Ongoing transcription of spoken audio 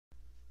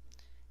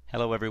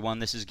Hello everyone,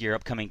 this is Gear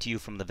Up coming to you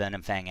from the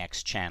Venom Fang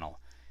X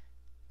channel.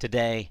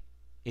 Today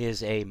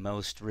is a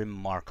most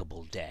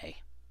remarkable day.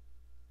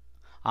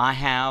 I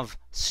have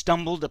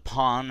stumbled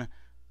upon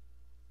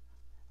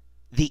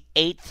the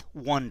eighth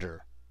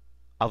wonder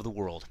of the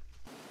world.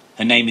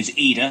 Her name is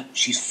Ida,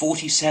 she's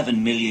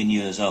 47 million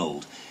years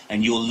old,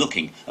 and you're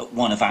looking at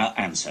one of our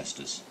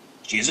ancestors.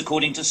 She is,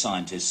 according to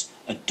scientists,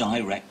 a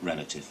direct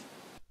relative.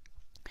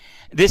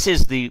 This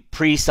is the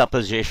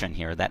presupposition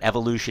here that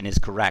evolution is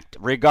correct,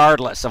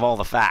 regardless of all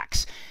the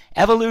facts.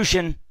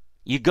 Evolution,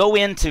 you go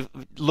in to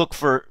look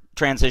for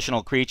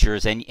transitional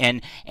creatures, and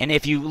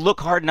if you look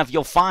hard enough,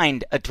 you'll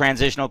find a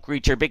transitional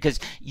creature because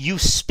you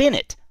spin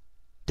it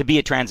to be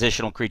a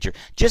transitional creature.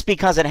 Just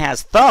because it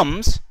has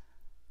thumbs,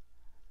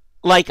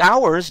 like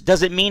ours,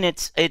 doesn't mean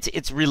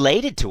it's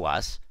related to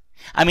us.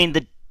 I mean,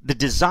 the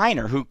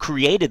designer who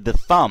created the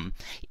thumb,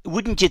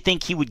 wouldn't you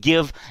think he would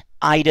give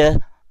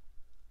Ida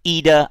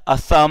a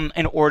thumb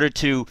in order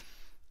to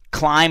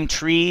climb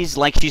trees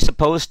like she's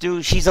supposed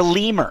to? She's a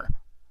lemur.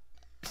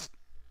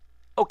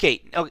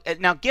 Okay,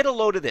 now get a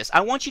load of this.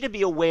 I want you to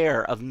be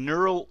aware of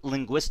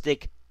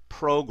neuro-linguistic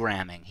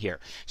programming here.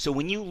 So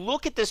when you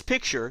look at this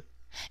picture,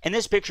 and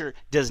this picture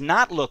does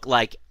not look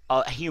like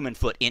a human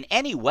foot in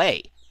any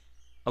way.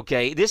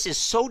 Okay, this is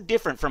so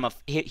different from a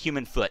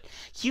human foot.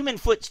 Human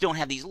foots don't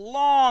have these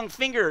long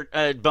finger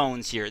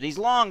bones here, these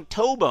long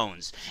toe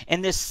bones,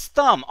 and this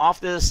thumb off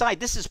to the side.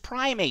 This is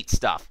primate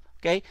stuff,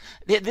 okay?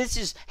 This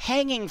is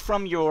hanging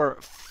from your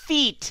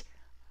feet,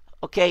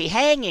 okay?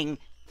 Hanging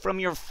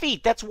from your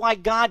feet. That's why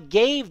God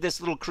gave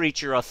this little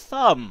creature a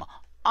thumb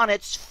on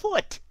its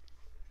foot.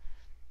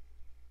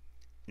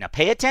 Now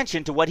pay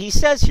attention to what he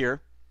says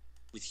here.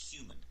 With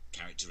human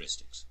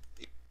characteristics.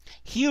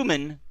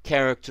 Human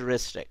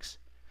characteristics.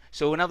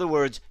 So in other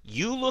words,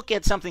 you look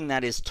at something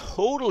that is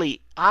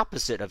totally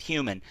opposite of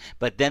human,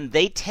 but then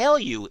they tell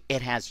you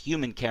it has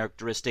human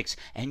characteristics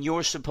and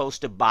you're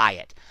supposed to buy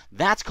it.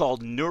 That's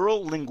called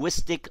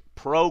neuro-linguistic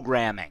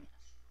programming.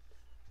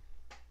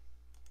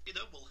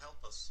 That will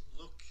help us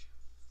look.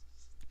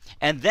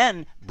 And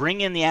then bring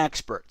in the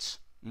experts.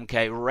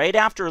 Okay, right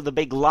after the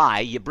big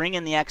lie, you bring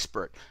in the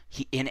expert.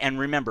 And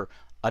remember,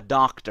 a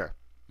doctor.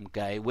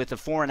 Okay, with a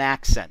foreign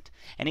accent.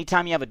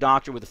 Anytime you have a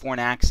doctor with a foreign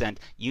accent,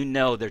 you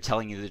know they're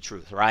telling you the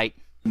truth, right?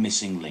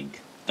 Missing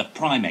link. The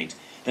primate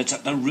that's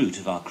at the root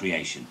of our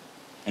creation.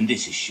 And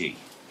this is she.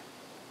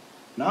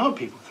 Now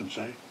people can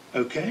say,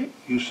 okay,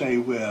 you say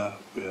we're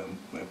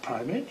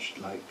primates,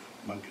 like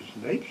monkeys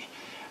and apes,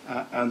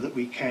 and that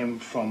we came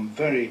from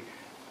very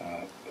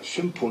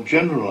simple,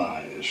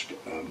 generalized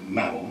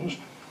mammals.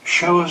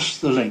 Show us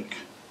the link.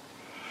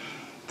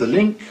 The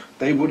link,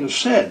 they would have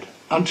said,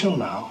 until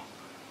now,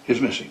 is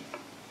missing.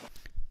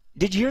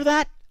 Did you hear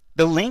that?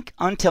 The link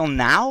until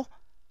now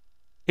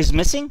is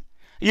missing?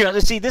 You know,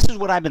 see, this is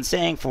what I've been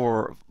saying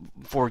for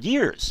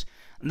years,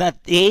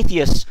 that the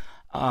atheists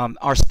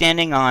are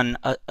standing on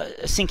a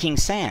sinking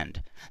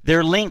sand.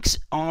 Their links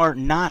are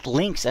not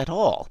links at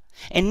all,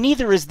 and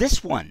neither is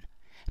this one.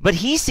 But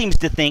he seems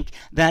to think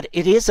that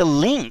it is a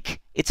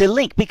link. It's a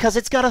link because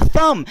it's got a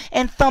thumb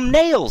and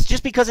thumbnails.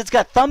 Just because it's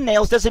got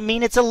thumbnails doesn't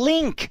mean it's a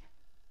link.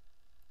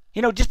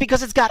 You know, just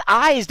because it's got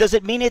eyes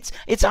doesn't mean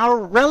it's our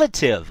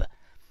relative.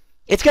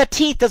 It's got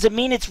teeth doesn't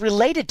mean it's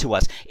related to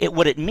us.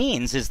 What it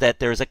means is that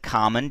there's a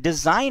common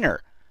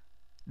designer.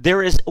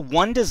 There is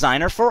one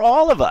designer for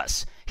all of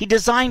us. He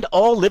designed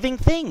all living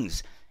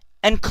things,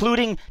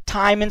 including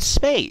time and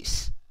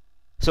space.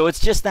 So it's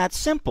just that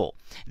simple.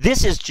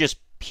 This is just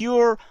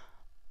pure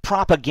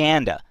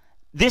propaganda.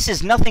 This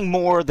is nothing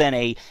more than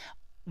a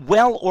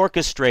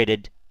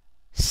well-orchestrated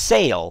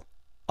sale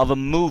of a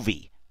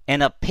movie.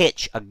 And a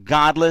pitch, a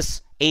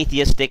godless,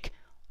 atheistic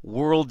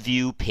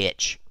worldview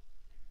pitch.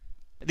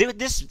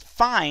 This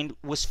find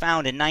was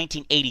found in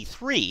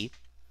 1983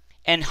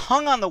 and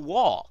hung on the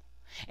wall.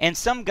 And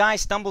some guy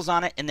stumbles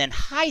on it and then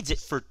hides it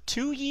for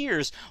 2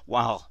 years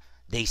while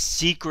they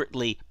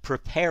secretly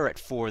prepare it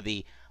for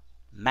the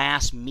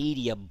mass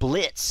media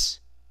blitz.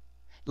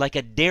 Like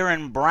a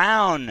Darren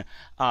Brown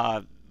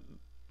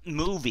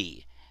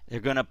movie. They're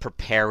going to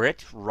prepare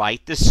it,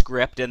 write the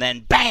script, and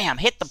then bam,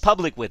 hit the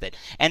public with it.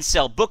 And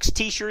sell books,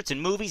 t-shirts,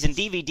 and movies, and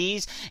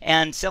DVDs,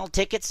 and sell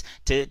tickets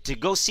to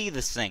go see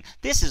this thing.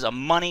 This is a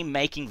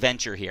money-making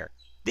venture here.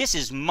 This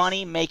is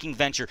money-making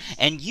venture.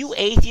 And you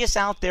atheists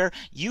out there,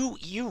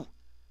 you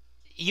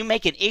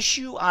make an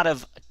issue out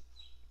of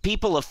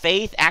people of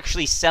faith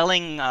actually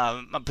selling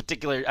a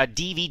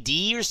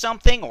DVD or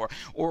something,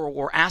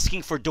 or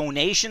asking for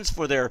donations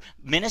for their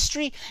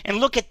ministry. And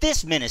look at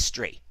this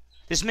ministry.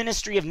 This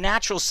ministry of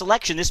natural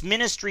selection, this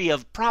ministry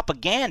of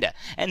propaganda,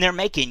 and they're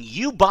making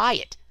you buy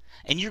it.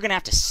 And you're going to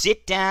have to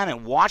sit down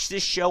and watch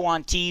this show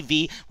on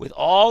TV with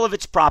all of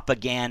its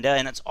propaganda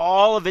and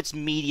all of its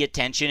media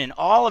attention and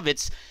all of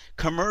its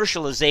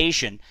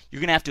commercialization. You're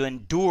going to have to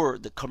endure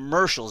the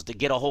commercials to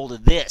get a hold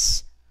of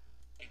this.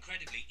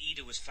 Incredibly,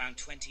 Ida was found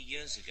 20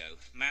 years ago,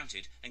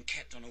 mounted and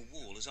kept on a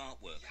wall as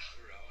artwork.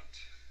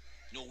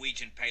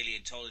 Norwegian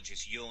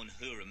paleontologist Jon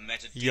Hurum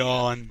met a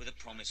dealer with a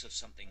promise of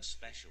something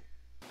special.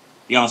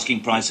 The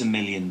asking price $1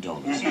 million.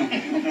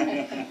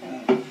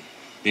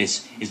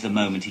 This is the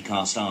moment he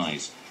cast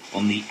eyes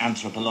on the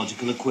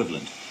anthropological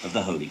equivalent of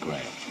the Holy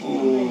Grail.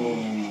 Oh,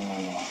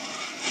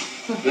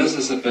 this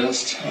is the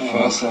best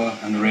fossil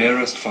and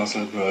rarest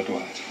fossil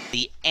worldwide.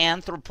 The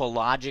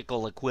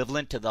anthropological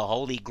equivalent to the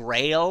Holy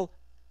Grail?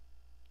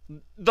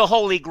 The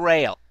Holy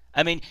Grail.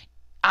 I mean,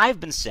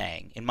 I've been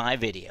saying in my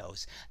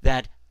videos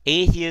that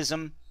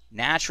atheism,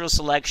 natural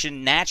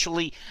selection,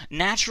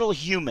 natural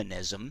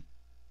humanism,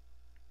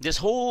 this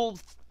whole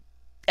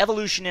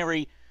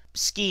evolutionary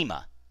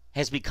schema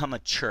has become a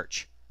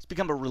church. It's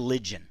become a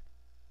religion.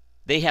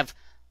 They have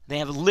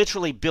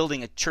literally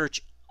building a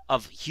church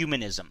of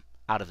humanism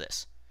out of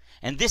this.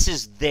 And this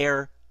is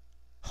their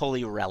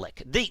holy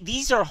relic.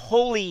 These are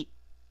holy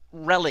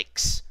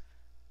relics.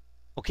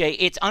 Okay,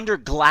 it's under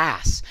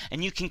glass,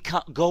 and you can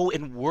go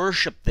and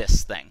worship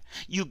this thing.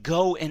 You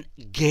go and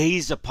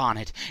gaze upon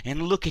it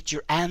and look at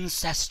your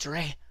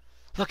ancestry.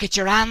 Look at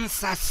your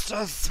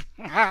ancestors.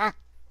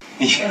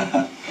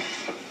 Yeah.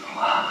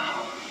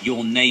 Wow.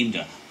 You're named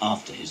her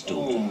after his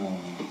daughter.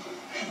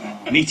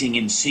 Meeting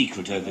in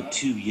secret over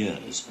 2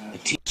 years. A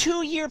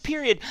 2-year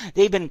period,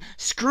 they've been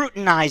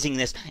scrutinizing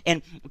this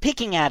and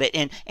picking at it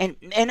and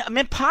I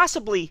mean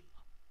possibly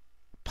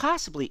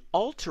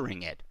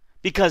altering it,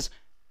 because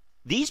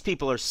these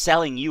people are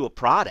selling you a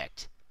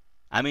product.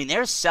 I mean,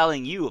 they're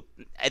selling you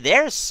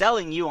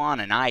on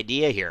an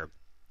idea here.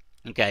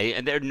 Okay,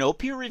 and there are no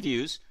peer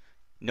reviews,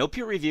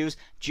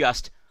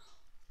 just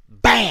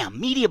bam,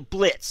 media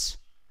blitz.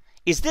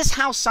 Is this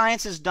how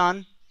science is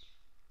done?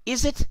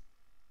 Is it?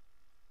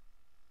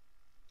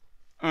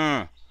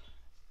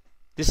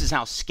 This is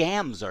how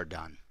scams are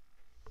done.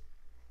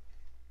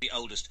 The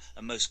oldest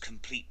and most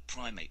complete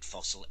primate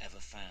fossil ever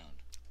found.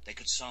 They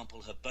could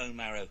sample her bone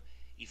marrow,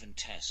 even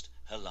test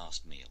her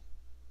last meal.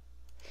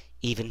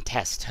 Even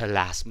test her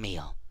last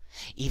meal.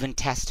 Even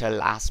test her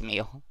last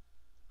meal.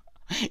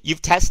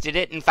 You've tested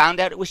it and found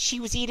out she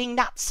was eating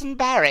nuts and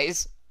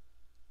berries.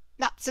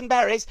 Nuts and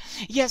berries.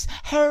 Yes,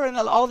 her and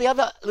all the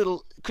other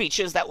little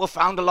creatures that were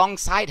found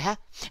alongside her.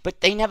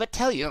 But they never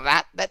tell you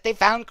that they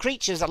found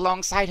creatures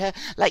alongside her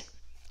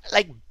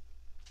like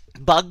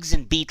bugs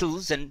and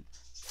beetles and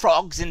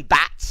frogs and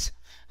bats.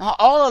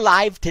 All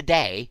alive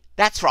today.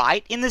 That's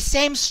right, in the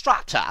same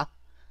strata.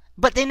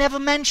 But they never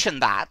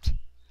mention that.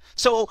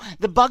 So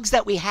the bugs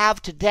that we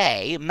have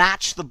today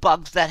match the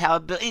bugs that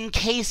have been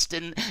encased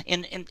in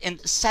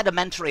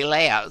sedimentary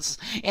layers.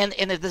 And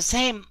the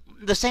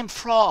same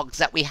frogs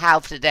that we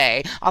have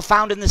today are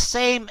found in the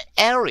same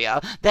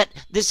area that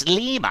this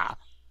lemur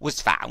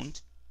was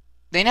found.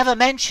 They never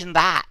mention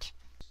that.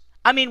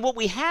 I mean, what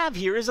we have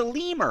here is a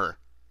lemur.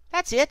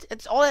 That's it.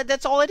 That's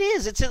all it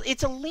is.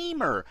 It's a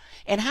lemur.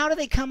 And how do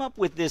they come up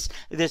with this?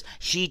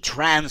 She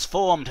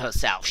transformed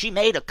herself. She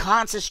made a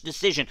conscious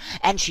decision,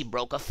 and she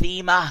broke a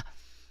femur.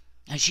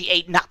 And she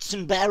ate nuts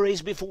and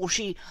berries before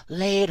she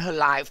laid her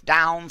life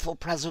down for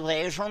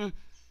preservation.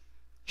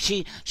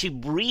 She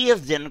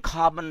breathed in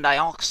carbon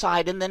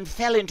dioxide and then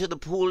fell into the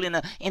pool in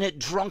a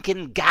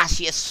drunken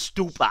gaseous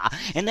stupor,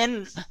 and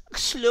then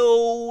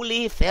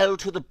slowly fell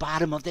to the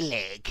bottom of the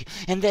lake.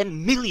 And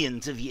then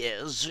millions of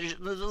years,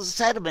 the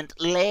sediment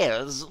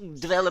layers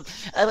developed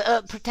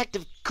a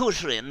protective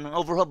cushion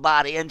over her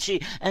body, and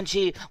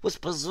she was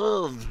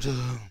preserved.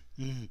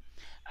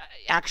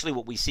 Actually,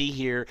 what we see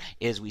here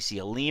is we see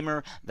a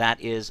lemur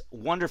that is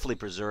wonderfully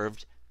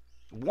preserved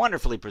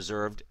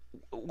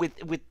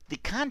with the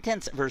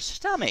contents of her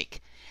stomach.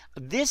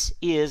 This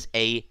is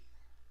a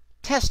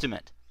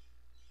testament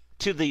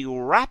to the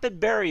rapid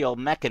burial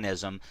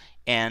mechanism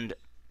and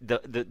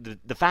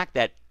the fact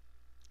that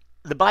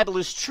the Bible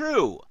is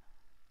true.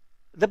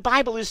 The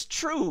Bible is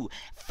true.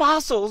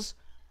 Fossils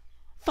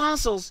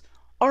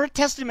are a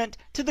testament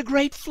to the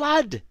Great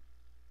Flood.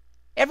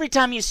 Every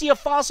time you see a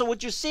fossil,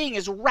 what you're seeing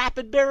is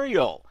rapid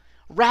burial.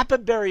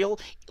 Rapid burial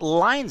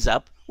lines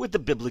up with the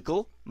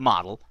biblical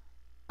model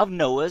of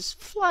Noah's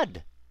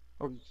flood,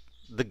 or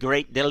the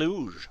Great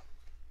Deluge.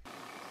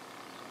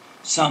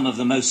 Some of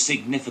the most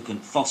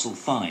significant fossil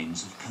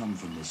finds have come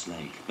from this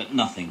lake, but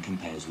nothing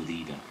compares with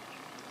Ida.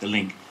 The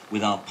link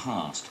with our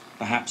past,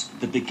 perhaps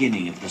the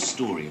beginning of the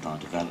story of our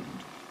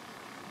development.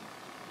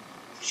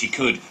 She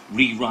could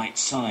rewrite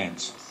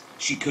science.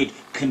 She could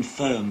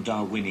confirm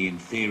Darwinian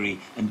theory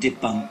and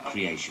debunk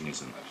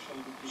creationism.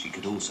 She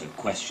could also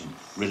question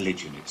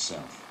religion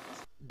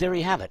itself. There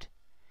you have it.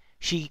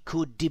 She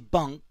could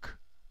debunk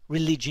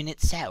religion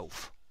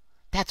itself.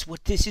 That's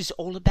what this is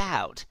all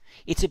about.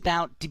 It's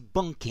about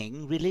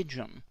debunking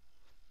religion.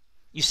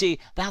 You see,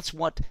 that's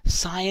what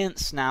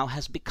science now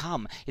has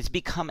become. It's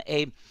become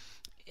a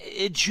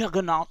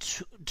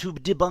juggernaut to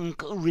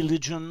debunk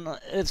religion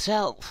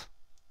itself.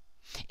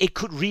 It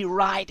could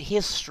rewrite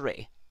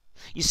history.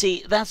 You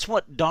see, that's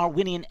what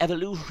Darwinian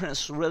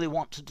evolutionists really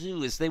want to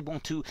do, is they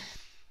want to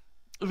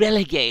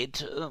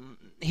relegate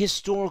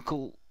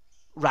historical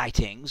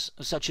writings,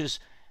 such as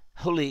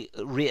Holy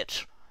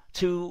Writ,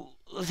 to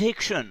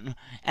fiction,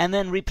 and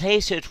then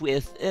replace it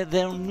with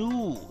their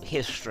new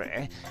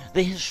history,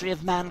 the history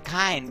of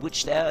mankind,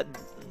 which they're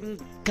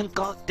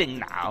concocting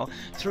now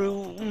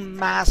through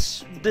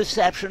mass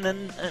deception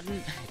and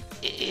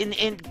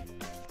in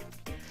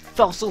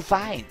fossil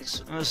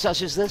finds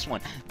such as this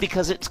one,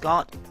 because it's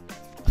got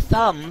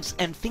thumbs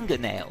and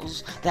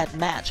fingernails that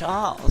match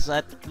ours,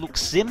 that look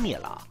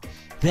similar,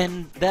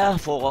 then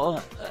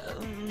therefore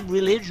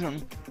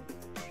religion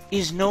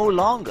is no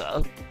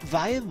longer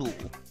viable.